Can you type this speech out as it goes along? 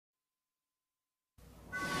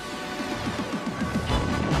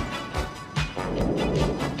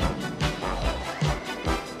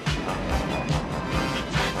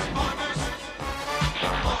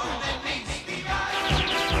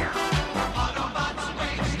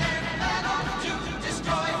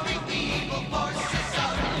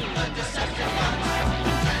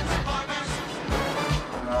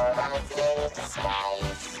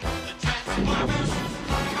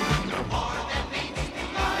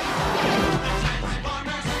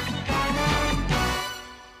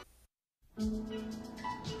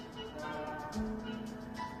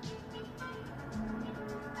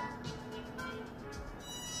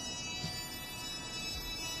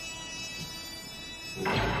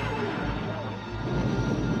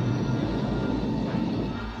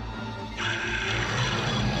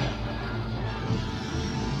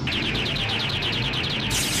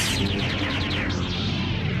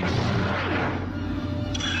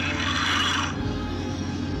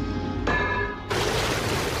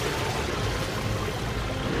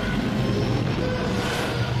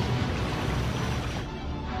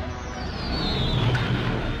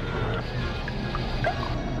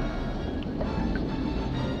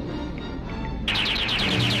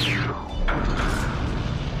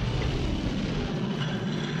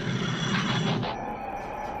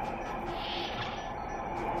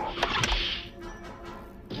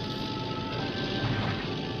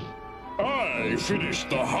I finished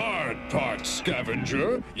the hard part,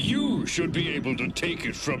 Scavenger. You should be able to take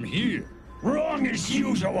it from here. Wrong as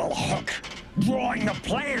usual, Hook. Drawing the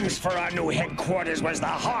plans for our new headquarters was the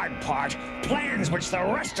hard part. Plans which the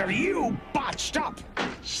rest of you botched up.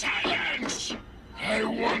 Silence! I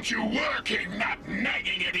want you working, not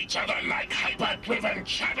nagging at each other like hyper-driven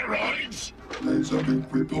chatteroids. Laserbeam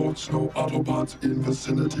reports no Autobots in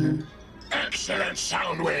vicinity. Excellent,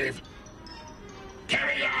 Soundwave.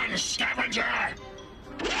 Carry on, Scavenger!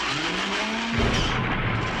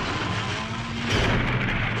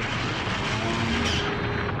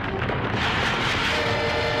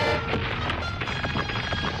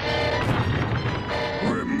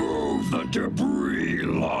 Remove the debris,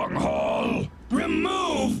 Long Haul.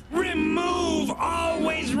 Remove! Remove!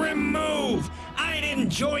 Always remove! I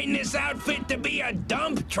didn't join this outfit to be a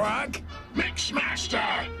dump truck!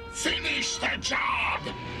 Mixmaster, finish the job!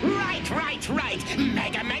 Right, right, right!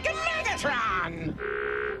 Megatron!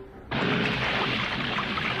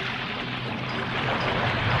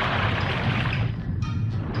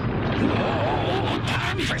 Oh,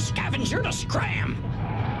 time for Scavenger to scram!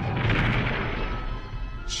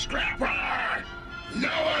 Scrapper!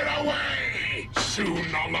 Lower away!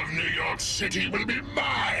 Soon all of New York City will be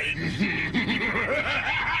mine!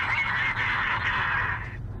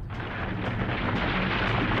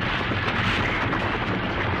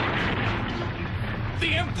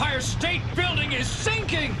 The Empire State Building is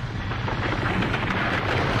sinking!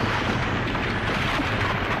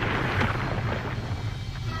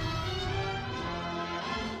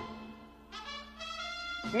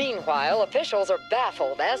 Meanwhile, officials are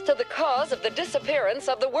baffled as to the cause of the disappearance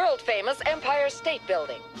of the world-famous Empire State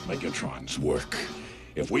Building. Megatron's work.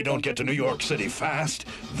 If we don't get to New York City fast,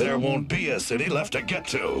 there won't be a city left to get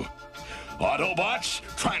to. Autobots,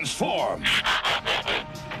 transform!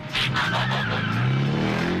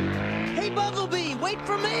 Hey, Bumblebee, wait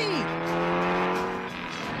for me!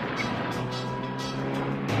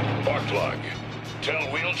 Bartlug, tell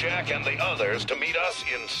Wheeljack and the others to meet us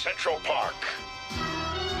in Central Park.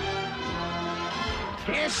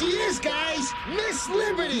 Here she is, guys! Miss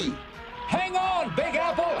Liberty! Hang on, Big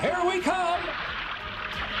Apple, here we come!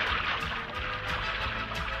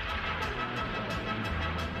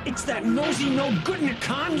 It's that nosy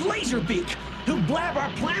no-good-in-a-con Laserbeak! He'll blab our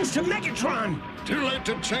plans to Megatron! Too late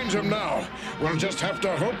to change him now. We'll just have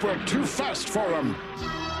to hope we're too fast for him.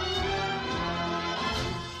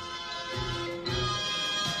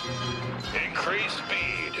 Increase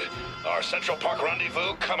speed. Our Central Park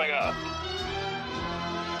rendezvous coming up.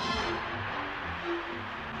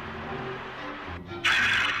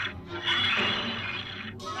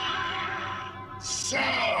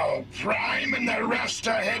 So, Prime and the rest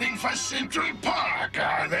are heading for Central Park,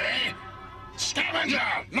 are they?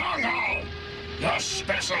 Scavenger, Long Haul! Your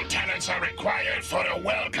special talents are required for a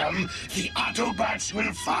welcome the Autobots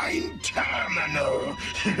will find terminal.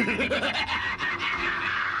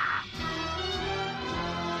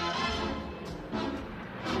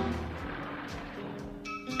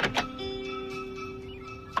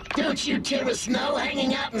 Don't you tourists know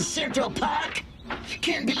hanging out in Central Park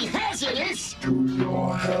can be hazardous? To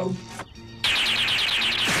your health.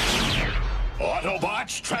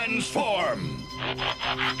 Autobots, transform!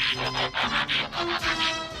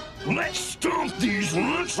 Let's stomp these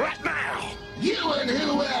roots right now! You and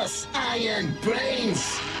who else, Iron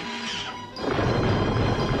Brains?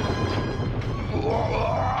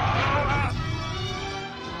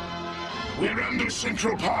 We're under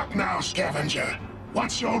Central Park now, Scavenger.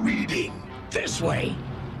 What's your reading? This way!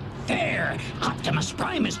 There! Optimus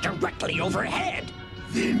Prime is directly overhead!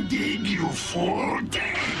 Then dig, you fool,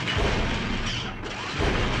 dig!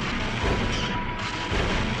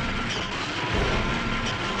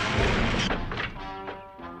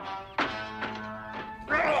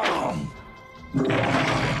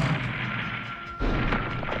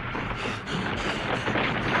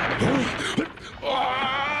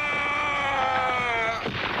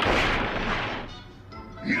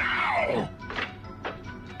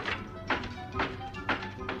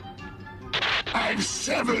 I've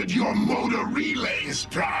severed your motor relays,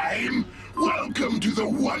 Prime. Welcome to the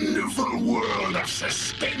wonderful world of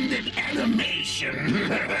suspended animation.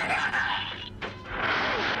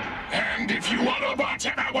 And if you Autobots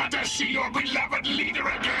ever want to see your beloved leader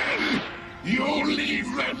again, you'll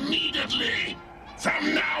leave immediately.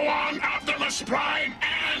 From now on, Optimus Prime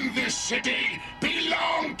and this city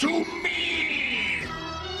belong to me!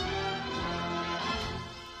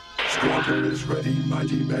 Scrapper is ready,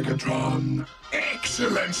 mighty Megatron.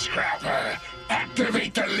 Excellent, Scrapper.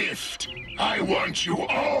 Activate the lift. I want you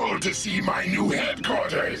all to see my new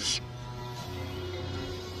headquarters.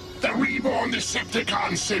 The reborn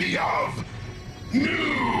Decepticon city of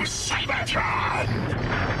New Cybertron.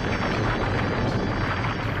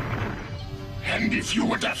 And if you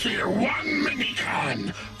were to fear one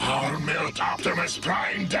Minicon, I'll melt Optimus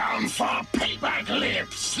Prime down for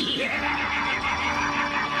paperclips.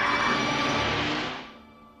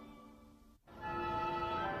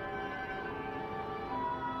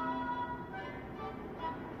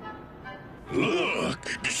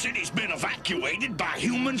 Look, the city's been evacuated by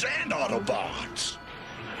humans and Autobots.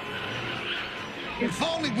 If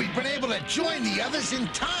only we'd been able to join the others in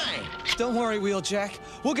time. Don't worry, Wheeljack.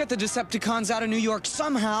 We'll get the Decepticons out of New York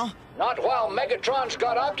somehow. Not while Megatron's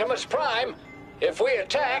got Optimus Prime. If we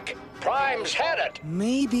attack, Prime's had it.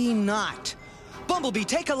 Maybe not. Bumblebee,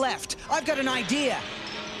 take a left. I've got an idea.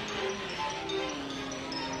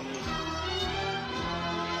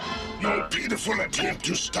 Your pitiful attempt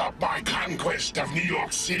to stop my conquest of New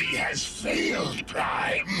York City has failed,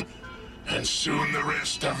 Prime. And soon the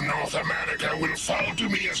rest of North America will fall to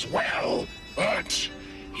me as well. But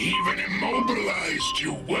even immobilized,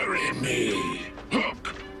 you worry me.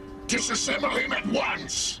 Hook, disassemble him at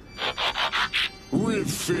once. With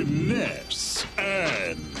finesse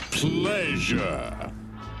and pleasure.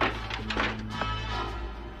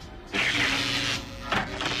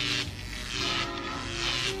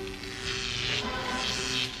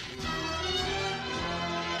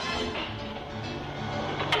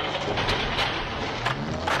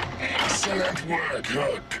 Excellent work,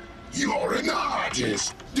 Hook. You're an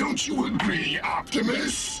artist. Don't you agree,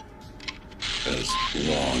 Optimus? As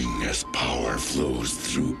long as power flows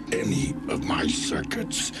through any of my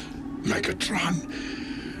circuits, Megatron,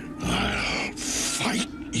 I'll fight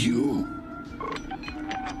you.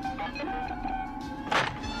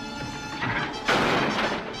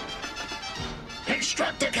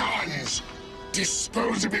 Constructicons!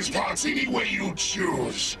 Dispose of his parts any way you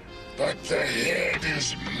choose. But the head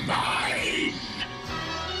is mine.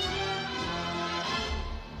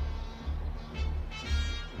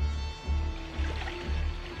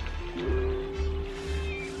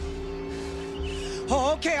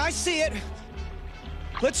 Oh, okay, I see it.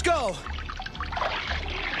 Let's go.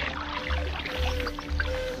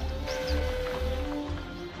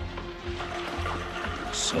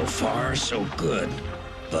 So far, so good.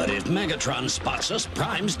 But if Megatron spots us,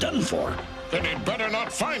 Prime's done for. Then he'd better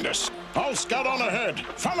not find us. I'll scout on ahead.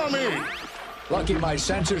 Follow me. Lucky my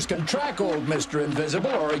sensors can track old Mr.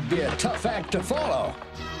 Invisible, or he'd be a tough act to follow.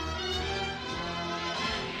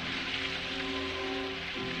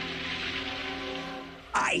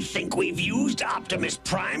 I think we've used Optimus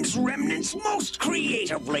Prime's remnants most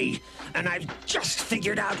creatively. And I've just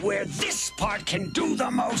figured out where this part can do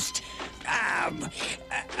the most...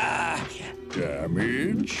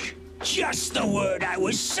 Damage? Just the word I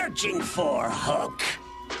was searching for, Hook.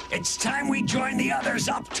 It's time we join the others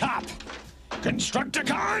up top.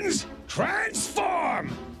 Constructicons,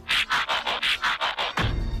 transform!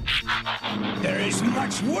 There is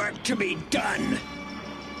much work to be done.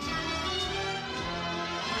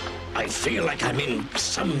 I feel like I'm in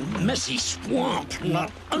some messy swamp,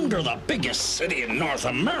 not under the biggest city in North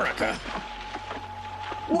America.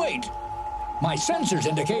 Wait! My sensors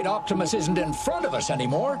indicate Optimus isn't in front of us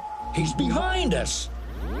anymore. He's behind us.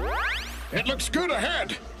 It looks good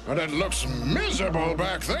ahead, but it looks miserable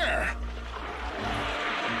back there.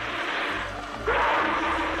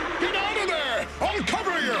 Get out of there! I'll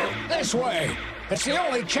cover you! This way. It's the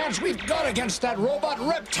only chance we've got against that robot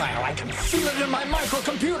reptile. I can feel it in my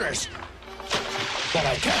microcomputers. But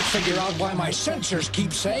I can't figure out why my sensors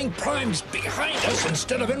keep saying Prime's behind us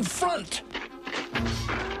instead of in front.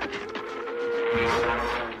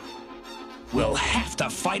 We'll have to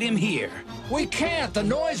fight him here. We can't. The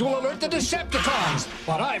noise will alert the Decepticons.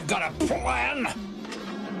 But I've got a plan.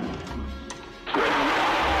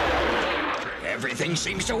 Everything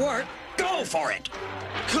seems to work. Go for it.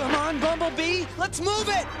 Come on, Bumblebee. Let's move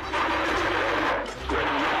it.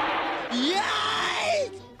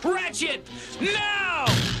 Yay! Ratchet, now!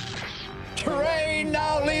 Train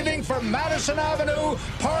now leaving for Madison Avenue,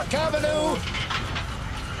 Park Avenue,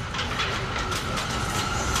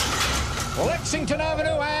 Lexington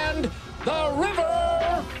Avenue and the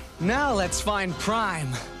river! Now let's find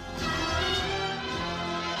Prime.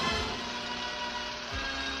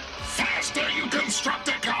 Faster, you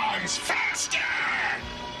Constructicons! Faster!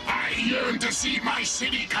 I yearn to see my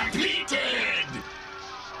city completed!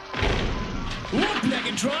 Look,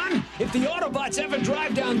 Megatron! If the Autobots ever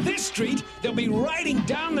drive down this street, they'll be riding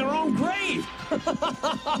down their own grave!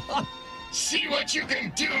 See what you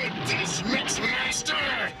can do with this,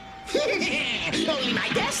 Mixmaster! Only my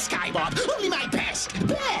best, Skybot! Only my best!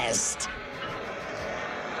 Best!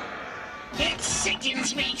 It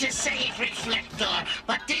sickens me to say it, Reflector,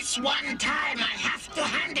 but this one time I have to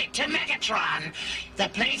hand it to Megatron. The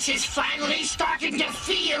place is finally starting to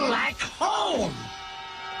feel like home!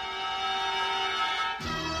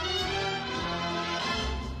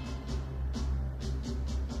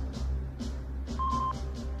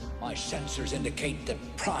 My sensors indicate that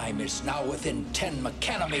Prime is now within 10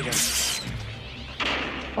 mechanometers.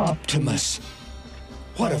 Optimus,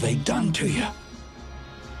 what have they done to you?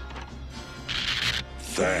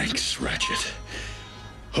 Thanks, Ratchet.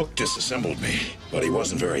 Hook disassembled me, but he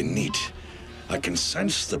wasn't very neat. I can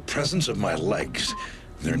sense the presence of my legs.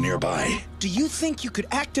 They're nearby. Do you think you could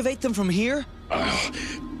activate them from here?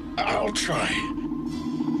 I'll try.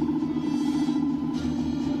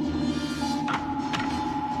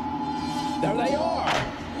 There they are!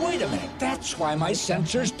 Wait a minute, that's why my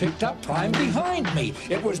sensors picked up Prime behind me.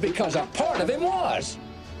 It was because a part of him was.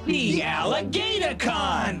 The Alligator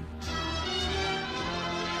Con!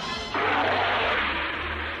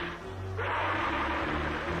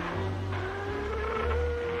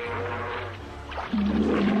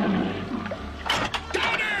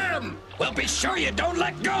 Got him! Well, be sure you don't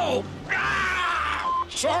let go! Ah!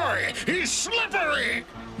 Sorry, he's slippery!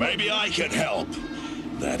 Maybe I can help.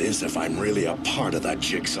 That is, if I'm really a part of that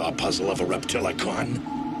jigsaw puzzle of a Reptilicon.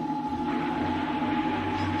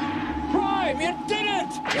 Prime, you did it!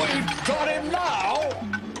 We've got him now!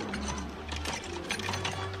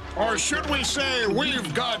 Or should we say,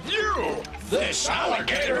 we've got you? This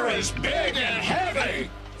alligator is big and heavy!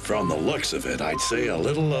 From the looks of it, I'd say a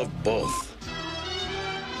little of both.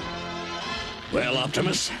 Well,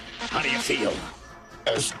 Optimus, how do you feel?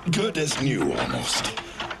 As good as new, almost.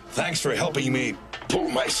 Thanks for helping me pull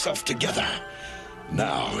myself together.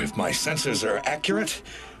 Now, if my sensors are accurate,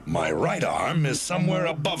 my right arm is somewhere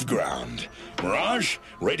above ground. Mirage,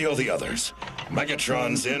 radio the others.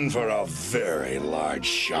 Megatron's in for a very large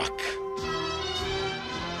shock.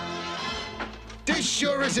 This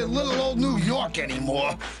sure isn't little old New York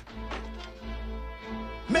anymore.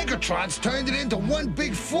 Megatron's turned it into one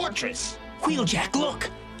big fortress. Wheeljack, look!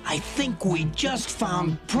 I think we just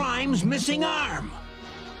found Prime's missing arm!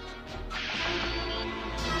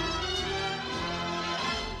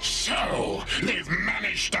 So, they've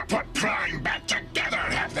managed to put Prime back together,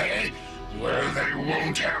 have they? Well, they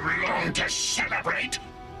won't have long to celebrate.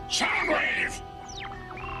 Soundwave!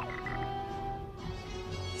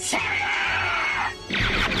 Fire!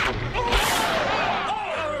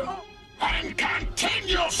 And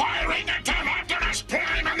continue firing until Optimus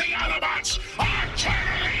Prime and the Autobots are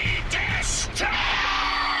totally destroyed!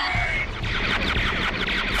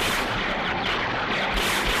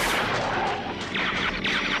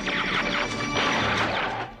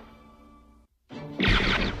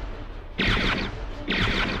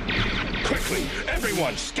 Quickly,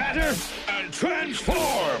 everyone scatter and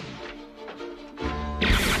transform!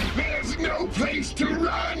 There's no place to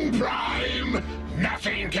run, Prime!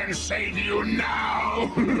 Nothing can save you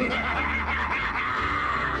now!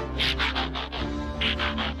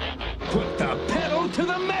 Put the pedal to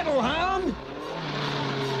the metal, hound!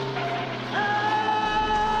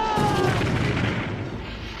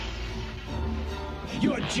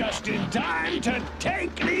 You're just in time to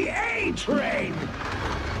take the A-Train!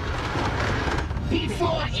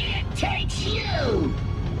 Before it takes you!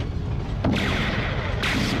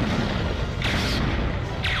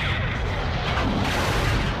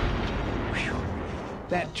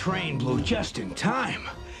 That train blew just in time.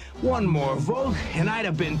 One more volt, and I'd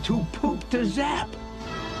have been too pooped to zap.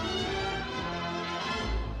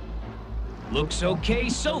 Looks okay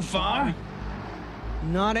so far.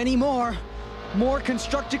 Not anymore. More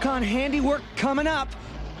Constructicon handiwork coming up.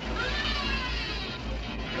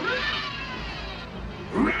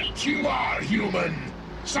 Right you are, human!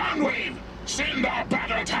 Soundwave, send our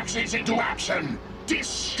battle taxis into action!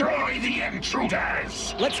 Destroy the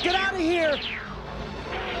intruders! Let's get out of here!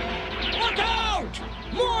 Look out!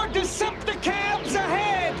 More Decepticabs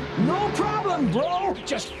ahead! No problem, bro.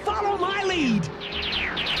 Just follow my lead.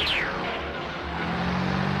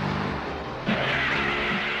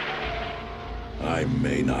 I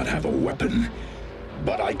may not have a weapon,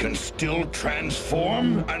 but I can still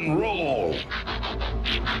transform and roll.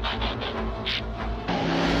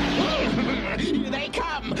 Here they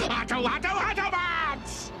come!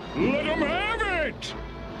 Autobots! Let them have it!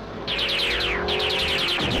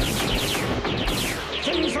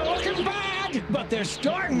 Things are looking bad, but they're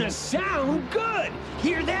starting to sound good.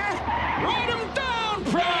 Hear that? Write them down,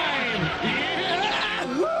 Prime!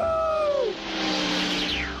 Yeah! Woo!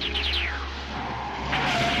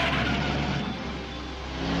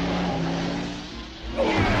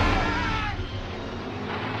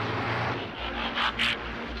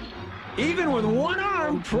 Even with one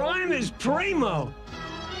arm, Prime is primo.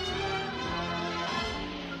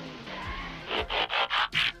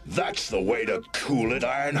 That's the way to cool it,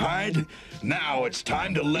 Ironhide. Now it's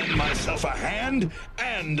time to lend myself a hand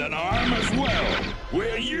and an arm as well.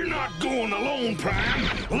 Well, you're not going alone, Prime.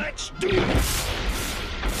 Let's do it.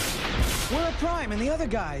 Where are Prime and the other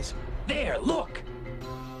guys? There, look.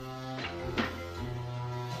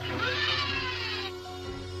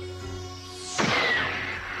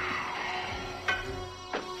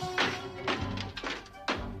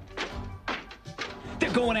 They're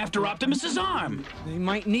going after Optimus's arm. They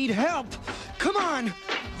might need help. Come on!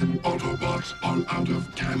 The Autobots are out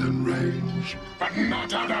of cannon range. But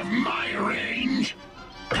not out of my range!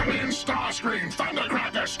 Come in, Starscream,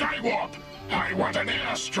 Thundercracker, Skywarp! I want an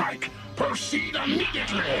airstrike! Proceed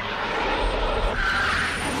immediately!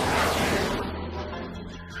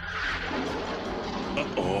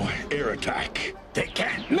 Uh-oh, air attack. They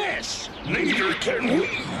can't miss! Neither can we.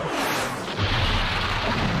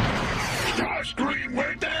 Starscream,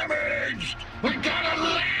 we're damaged! We gotta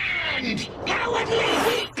land! Cowardly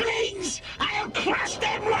weaklings! I'll crush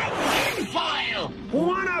them like tinfoil!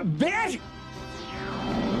 Wanna bet?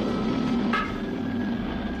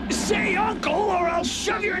 Say uncle, or I'll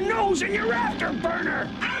shove your nose in your afterburner!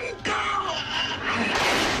 Uncle!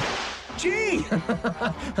 Gee,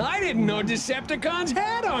 I didn't know Decepticons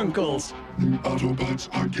had uncles. The Autobots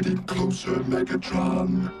are getting closer,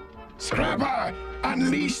 Megatron. Scrapper,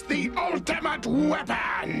 unleash the ultimate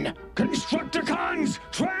weapon! Constructicons,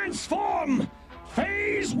 transform!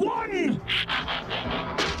 Phase 1!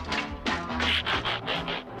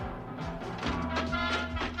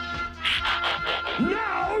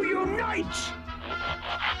 Now unite!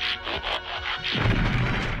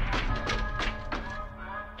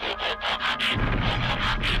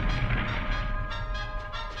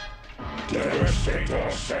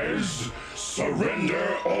 Devastator says,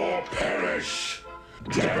 surrender or perish.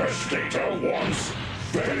 Devastator wants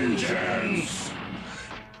vengeance.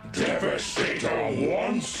 Devastator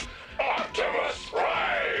wants Optimus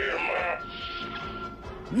Prime.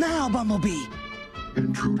 Now, Bumblebee!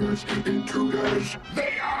 Intruders, intruders.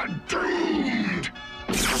 They are doomed!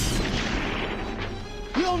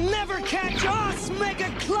 You'll never catch us, Mega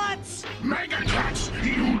Klutz! Megatrucks,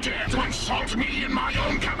 you dare to insult me in my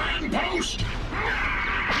own command post?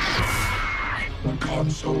 The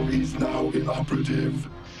console is now inoperative.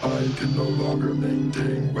 I can no longer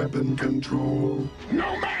maintain weapon control.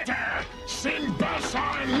 No matter! Send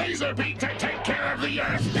Buzzsaw and Laserbeak to take care of the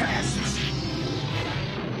Earth pests!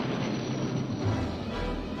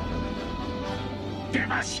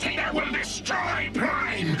 Devastator will destroy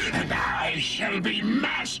Prime, and I shall be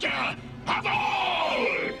master of all!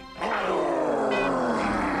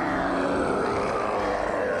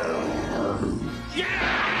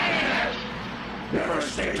 Yeah!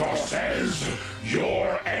 Devastator says,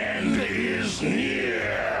 your end is near.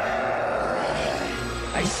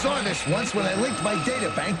 I saw this once when I linked my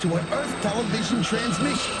data bank to an Earth television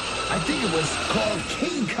transmission. I think it was called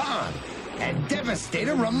King Kong. And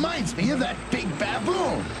Devastator reminds me of that big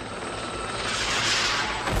baboon.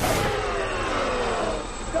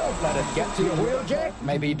 Don't let it get to you, Wheeljack.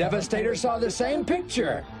 Maybe Devastator saw the same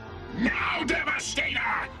picture. Now,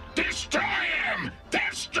 Devastator! Destroy him!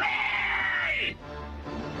 Destroy!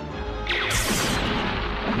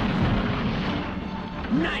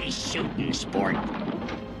 Nice shooting, sport.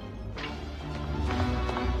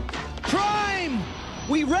 Prime!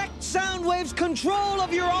 We wrecked Soundwave's control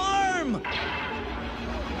of your arm!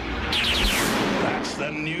 That's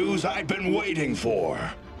the news I've been waiting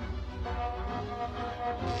for.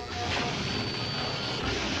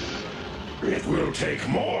 It will take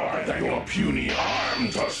more than your puny arm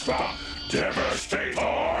to stop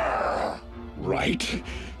Devastator. Right?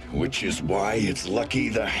 Which is why it's lucky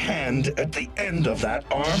the hand at the end of that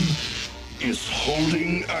arm is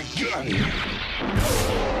holding a gun.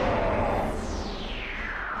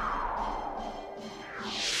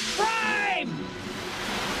 Prime!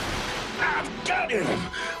 I've got him!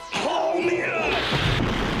 Haul me up!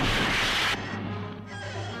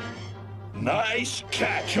 Nice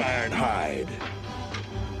catch, Ironhide.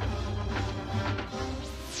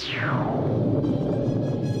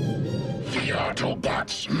 The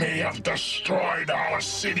Autobots may have destroyed our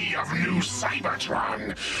city of New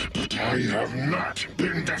Cybertron, but I have not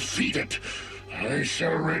been defeated. I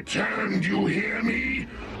shall return, you hear me?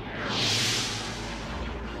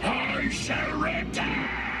 I shall return!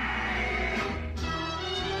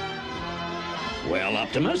 Well,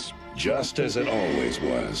 Optimus, just as it always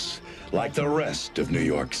was, like the rest of New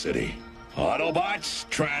York City. Autobots,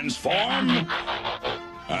 transform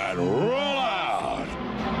and